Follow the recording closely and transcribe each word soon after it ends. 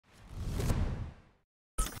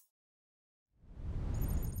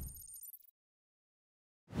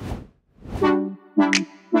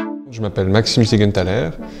Je m'appelle Maxime Siegenthaler,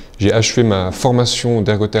 j'ai achevé ma formation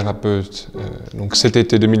d'ergothérapeute cet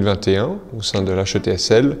été 2021 au sein de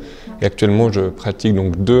l'HETSL et actuellement je pratique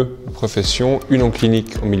donc 2 professions, une en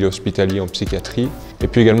clinique en milieu hospitalier en psychiatrie et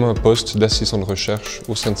puis également un poste d'assistant de recherche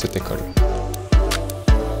au sein de cette école.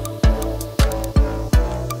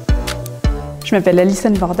 Je m'appelle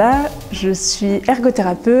Alison Borda, je suis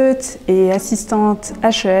ergothérapeute et assistante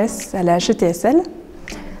HES à la HETSL.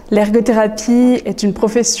 L'ergothérapie est une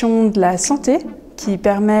profession de la santé qui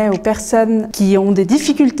permet aux personnes qui ont des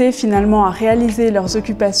difficultés finalement à réaliser leurs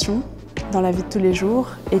occupations dans la vie de tous les jours.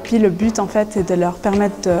 Et puis le but en fait est de leur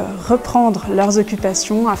permettre de reprendre leurs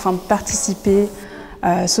occupations afin de participer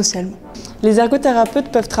socialement. Les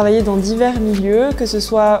ergothérapeutes peuvent travailler dans divers milieux, que ce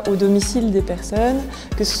soit au domicile des personnes,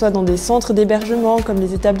 que ce soit dans des centres d'hébergement comme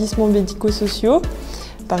les établissements médico-sociaux,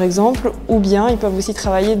 par exemple, ou bien ils peuvent aussi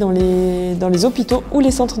travailler dans les hôpitaux ou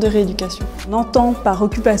les centres de rééducation. On entend par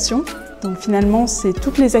occupation, donc finalement c'est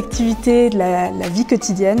toutes les activités de la vie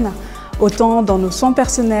quotidienne, autant dans nos soins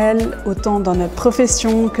personnels, autant dans notre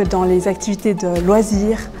profession que dans les activités de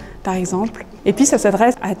loisirs, par exemple. Et puis ça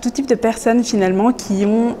s'adresse à tout type de personnes finalement qui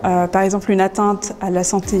ont par exemple une atteinte à la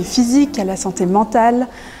santé physique, à la santé mentale,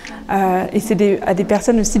 et c'est à des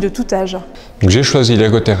personnes aussi de tout âge. J'ai choisi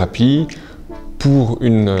l'ergothérapie pour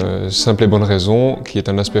une simple et bonne raison, qui est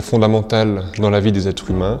un aspect fondamental dans la vie des êtres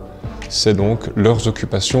humains, c'est donc leurs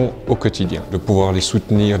occupations au quotidien. De pouvoir les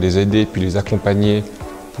soutenir, les aider, puis les accompagner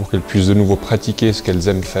pour qu'elles puissent de nouveau pratiquer ce qu'elles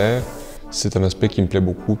aiment faire, c'est un aspect qui me plaît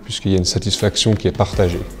beaucoup puisqu'il y a une satisfaction qui est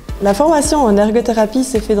partagée. La formation en ergothérapie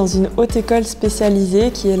se fait dans une haute école spécialisée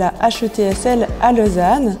qui est la HETSL à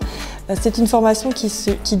Lausanne. C'est une formation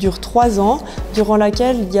qui dure 3 ans, durant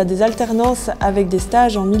laquelle il y a des alternances avec des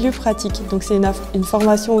stages en milieu pratique. Donc c'est une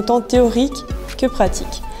formation autant théorique que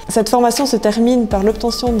pratique. Cette formation se termine par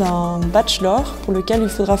l'obtention d'un Bachelor pour lequel il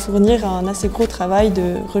faudra fournir un assez gros travail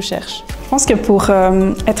de recherche. Je pense que pour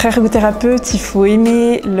être ergothérapeute, il faut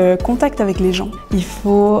aimer le contact avec les gens. Il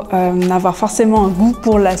faut avoir forcément un goût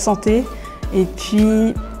pour la santé et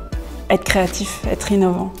puis être créatif, être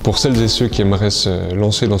innovant. Pour celles et ceux qui aimeraient se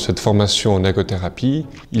lancer dans cette formation en ergothérapie,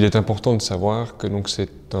 il est important de savoir que c'est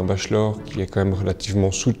un bachelor qui est quand même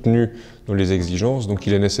relativement soutenu dans les exigences, donc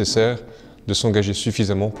il est nécessaire de s'engager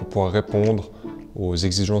suffisamment pour pouvoir répondre aux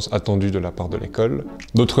exigences attendues de la part de l'école.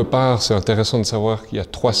 D'autre part, c'est intéressant de savoir qu'il y a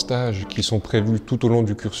 3 stages qui sont prévus tout au long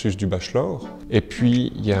du cursus du bachelor. Et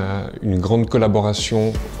puis, il y a une grande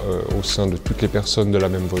collaboration au sein de toutes les personnes de la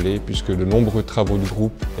même volée, puisque de nombreux travaux de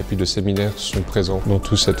groupe et puis de séminaires sont présents dans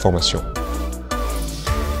toute cette formation.